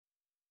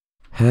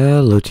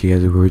Hello to you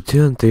guys, we're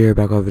doing there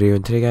back on video,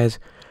 and today guys,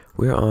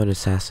 we're on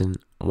Assassin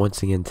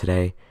once again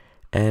today,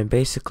 and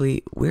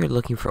basically we're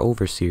looking for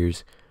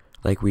overseers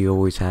like we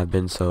always have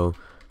been. So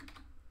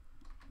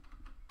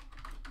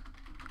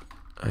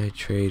I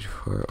trade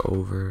for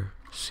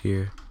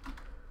overseer.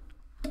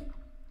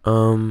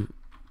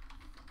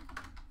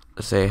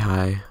 Say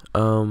hi.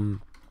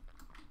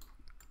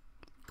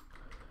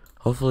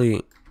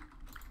 Hopefully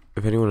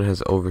if anyone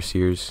has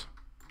overseers,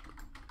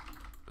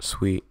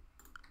 sweet.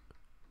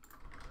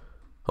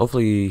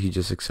 Hopefully he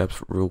just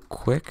accepts real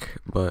quick,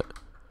 but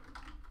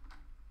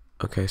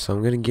okay, so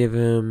I'm gonna give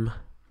him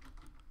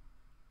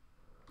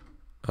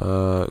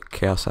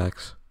Chaos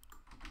Axe.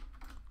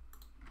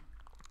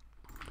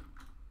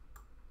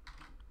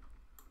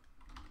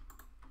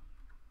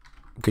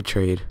 Good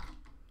trade.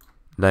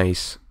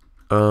 Nice.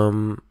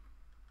 By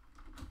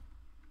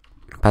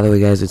the way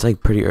guys, it's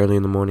like pretty early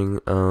in the morning,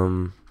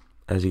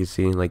 as you can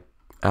see, like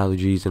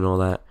allergies and all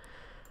that.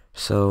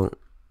 So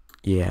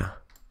yeah.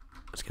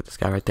 Let's get this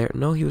guy right there.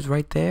 No, he was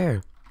right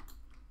there.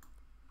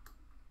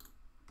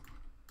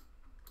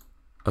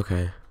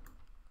 Okay.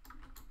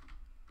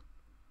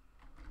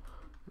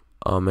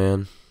 Oh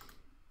man.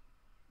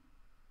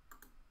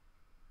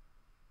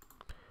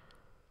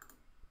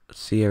 Let's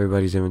see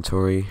everybody's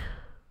inventory.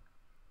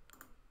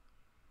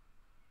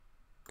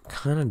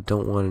 Kinda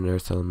don't want an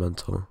earth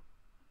elemental,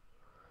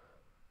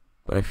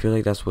 but I feel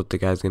like that's what the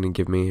guy's gonna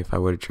give me if I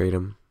were to trade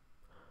him.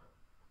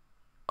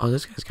 Oh,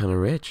 this guy's kinda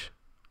rich.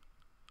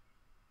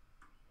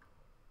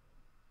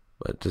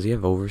 But does he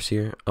have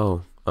overseer?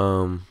 Oh,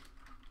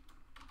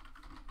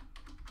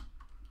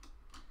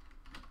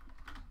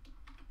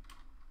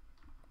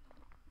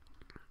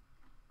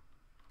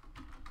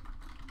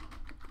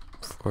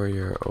 for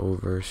your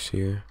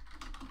overseer.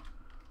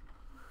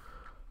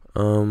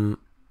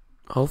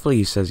 Hopefully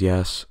he says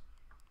yes.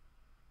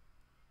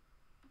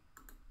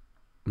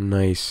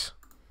 Nice.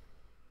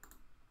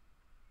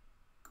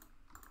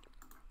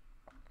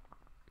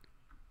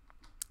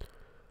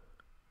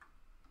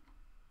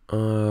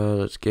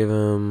 Let's give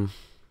him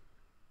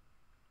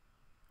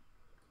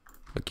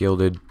a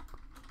gilded.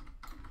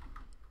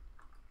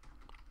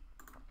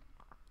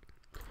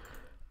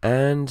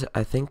 And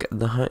I think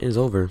the hunt is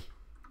over.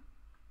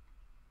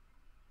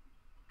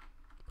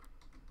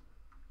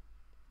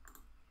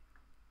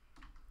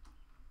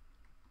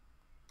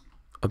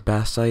 A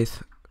bass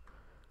scythe.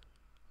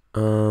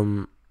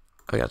 I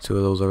got 2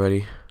 of those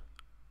already.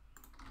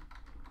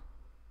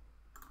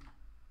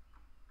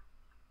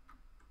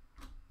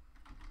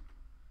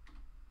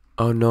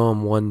 Oh no,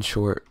 I'm 1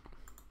 short.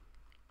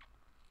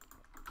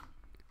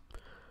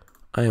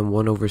 I am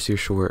 1 overseer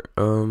short.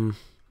 And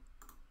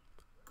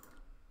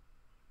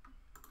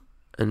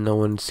no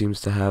one seems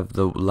to have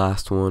the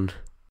last one.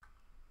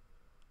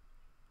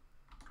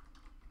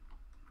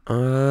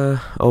 Oh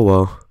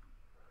well.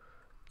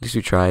 At least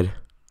we tried.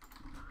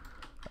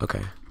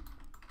 Okay.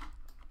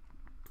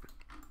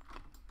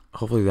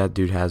 Hopefully that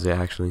dude has it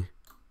actually.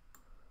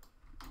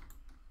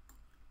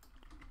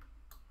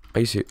 Are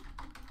you serious?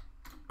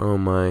 Oh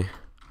my.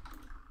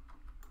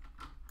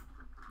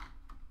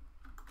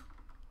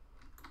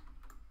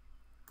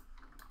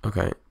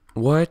 Okay.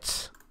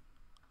 What?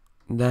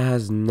 That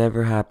has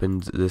never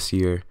happened this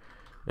year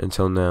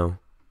until now.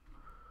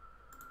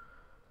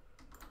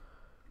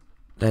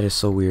 That is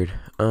so weird.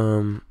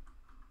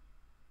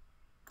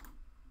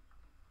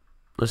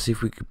 Let's see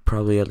if we could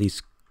probably at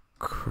least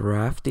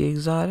craft the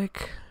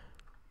exotic.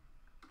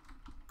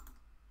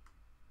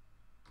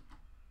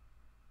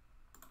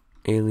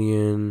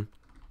 Alien,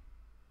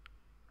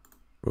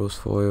 rose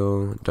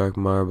foil, dark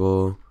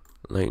marble,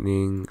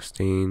 lightning,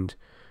 stained.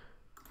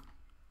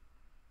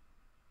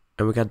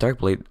 And we got dark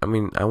blade. I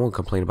mean, I won't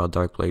complain about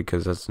dark blade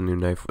because that's the new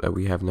knife that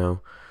we have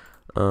now.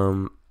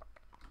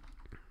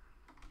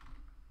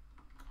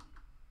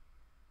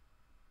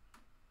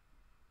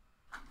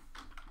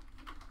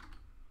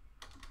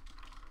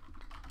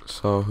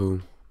 Saw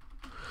who?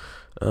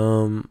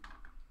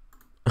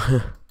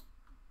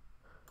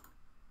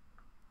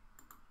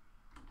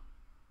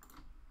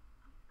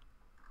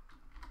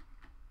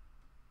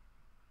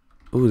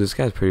 Ooh, this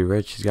guy's pretty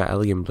rich. He's got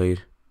elegant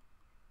blade.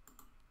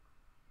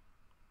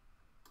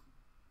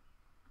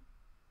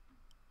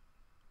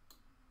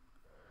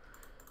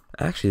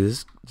 Actually,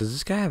 does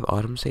this guy have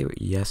autumn saber?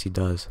 Yes, he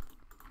does.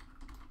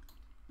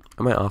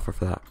 I might offer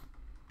for that.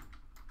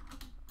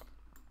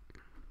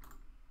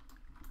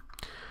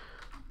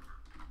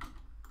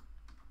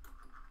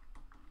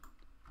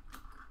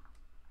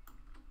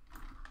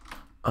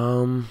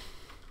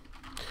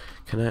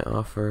 Can I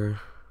offer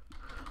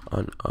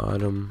on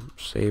autumn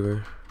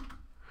saber?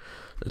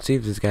 Let's see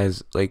if this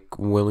guy's like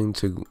willing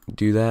to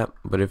do that,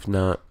 but if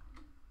not,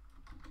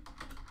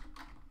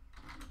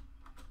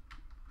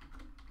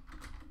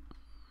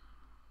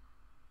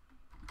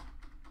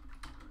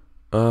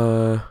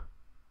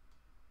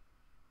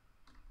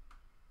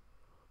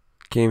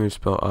 can't even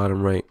spell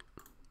autumn right.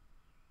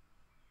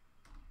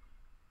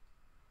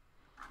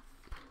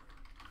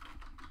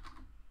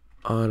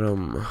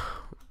 Autumn.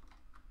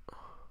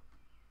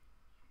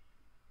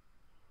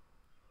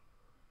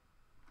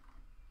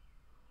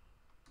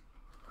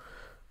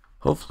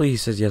 Hopefully he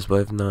says yes,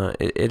 but if not,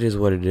 it is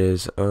what it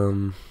is.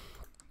 Um,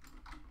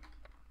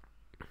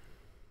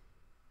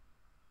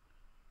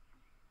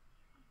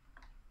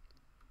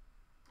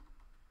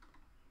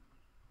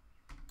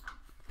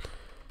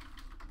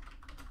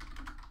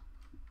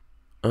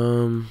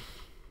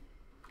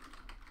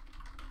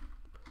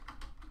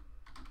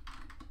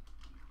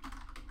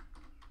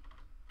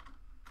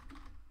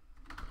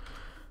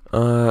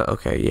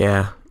 okay,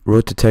 yeah.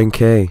 Road to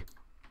 10K.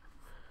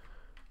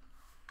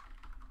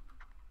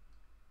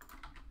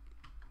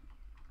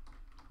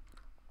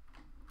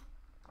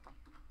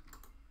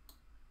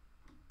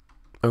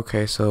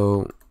 Okay,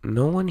 so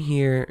no one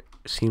here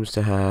seems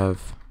to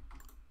have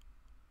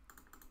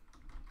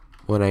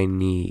what I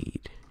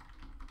need.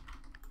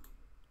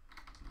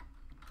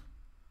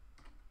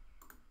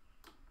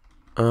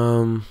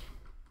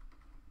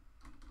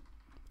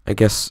 I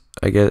guess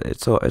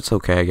it's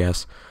okay, I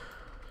guess.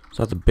 It's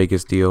not the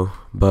biggest deal,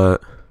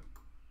 but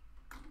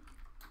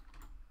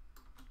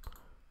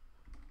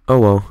oh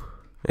well.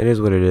 It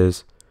is what it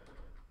is.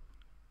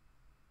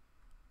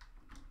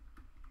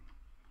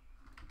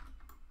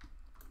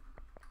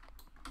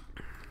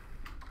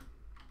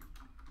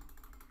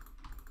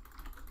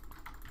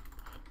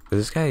 Is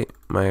this guy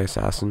my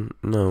assassin?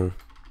 No.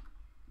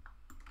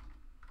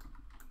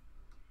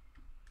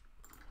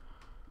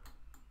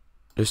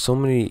 There's so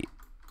many.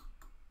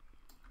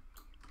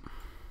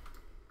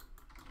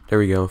 There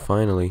we go,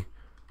 finally.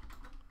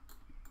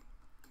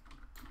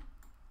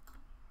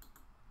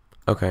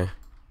 Okay.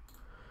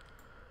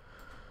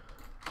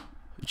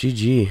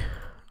 GG.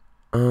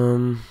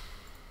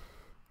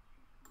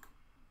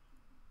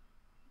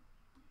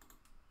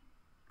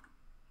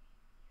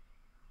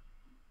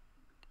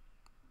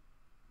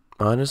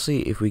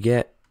 Honestly, if we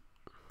get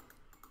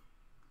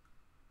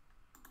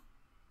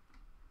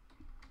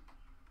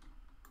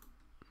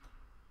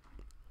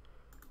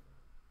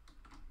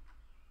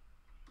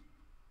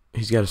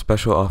he's got a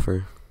special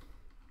offer.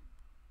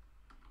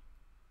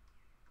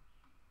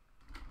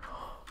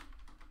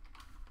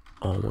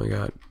 Oh my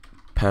god.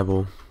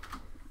 Pebble.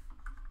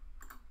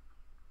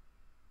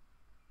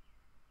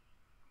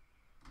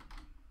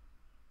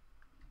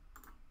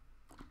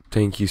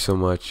 Thank you so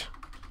much.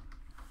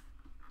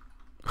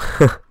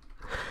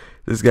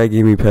 This guy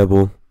gave me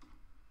Pebble.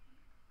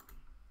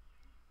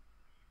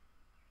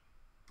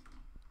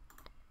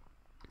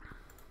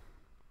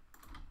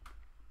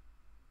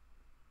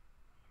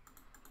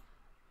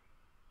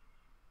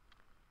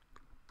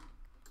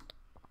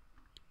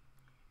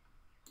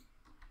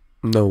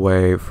 No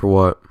way, for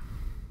what?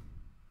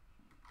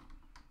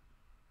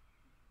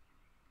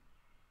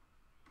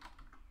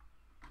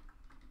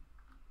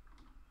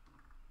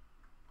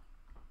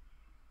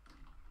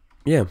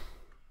 Yeah.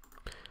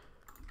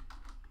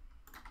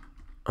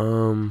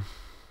 Um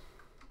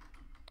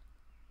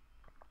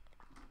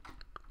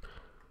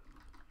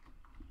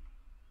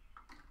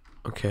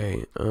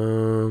okay,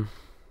 I'm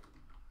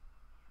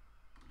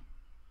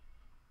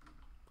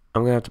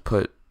gonna have to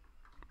put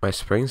my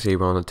spring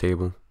saber on the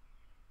table.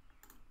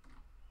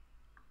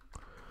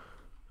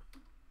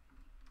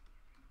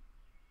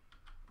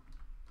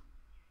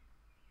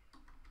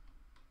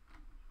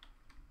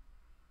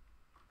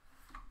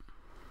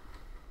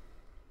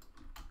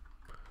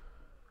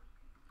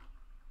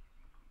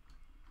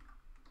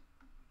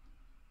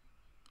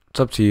 It's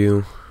up to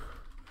you.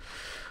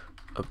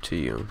 Up to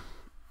you.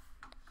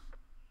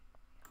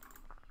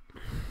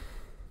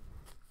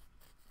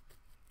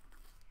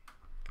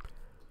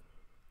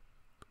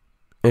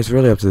 It's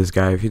really up to this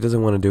guy. If he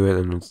doesn't want to do it,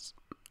 then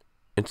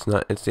it's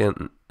not. It's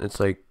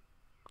like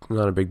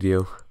not a big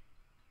deal.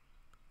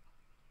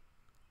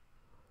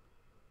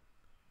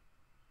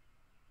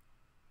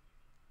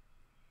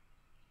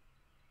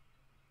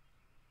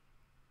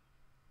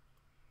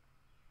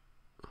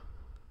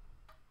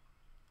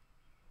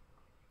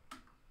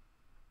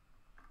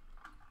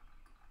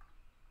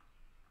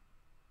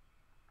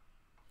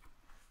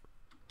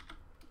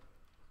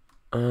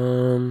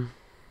 Um.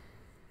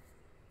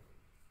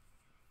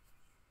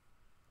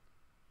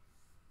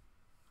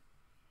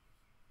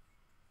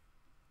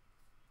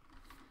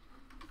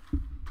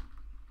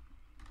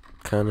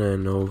 Kinda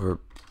an over.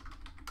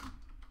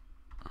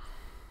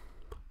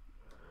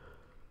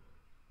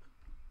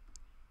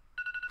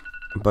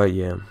 But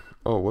yeah.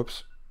 Oh,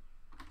 whoops.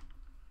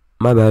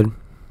 My bad.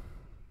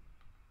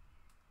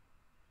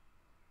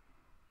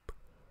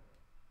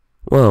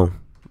 Well,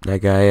 that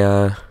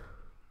guy,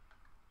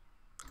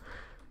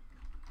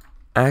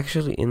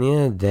 actually, in the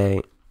end of the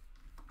day,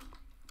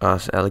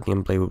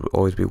 elegant blade would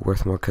always be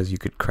worth more because you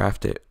could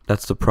craft it.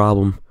 That's the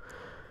problem.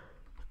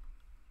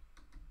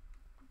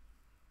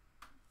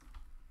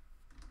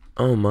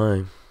 Oh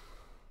my.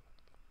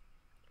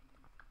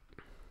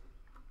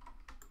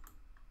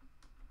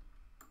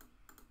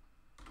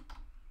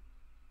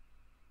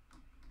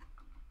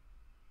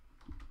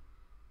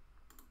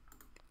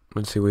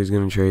 Let's see what he's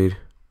gonna trade.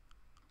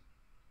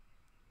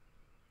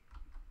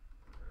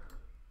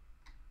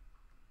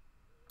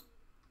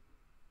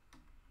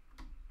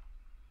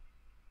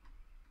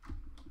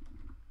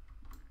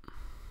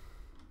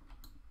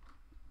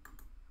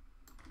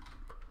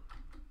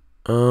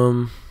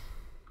 Well,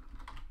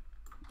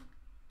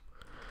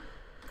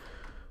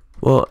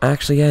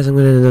 actually, guys, I'm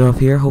gonna end it off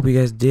here. Hope you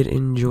guys did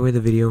enjoy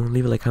the video.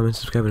 Leave a like, comment,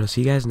 subscribe, and I'll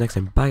see you guys next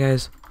time. Bye,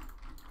 guys.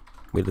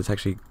 Wait, let's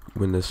actually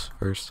win this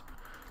first.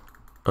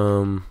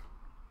 Or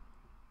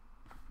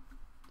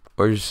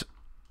just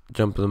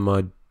jump in the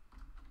mud.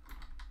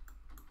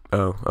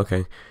 Oh,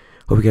 okay.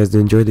 Hope you guys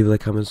did enjoy. Leave a like,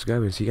 comment,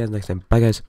 subscribe, and see you guys next time. Bye, guys.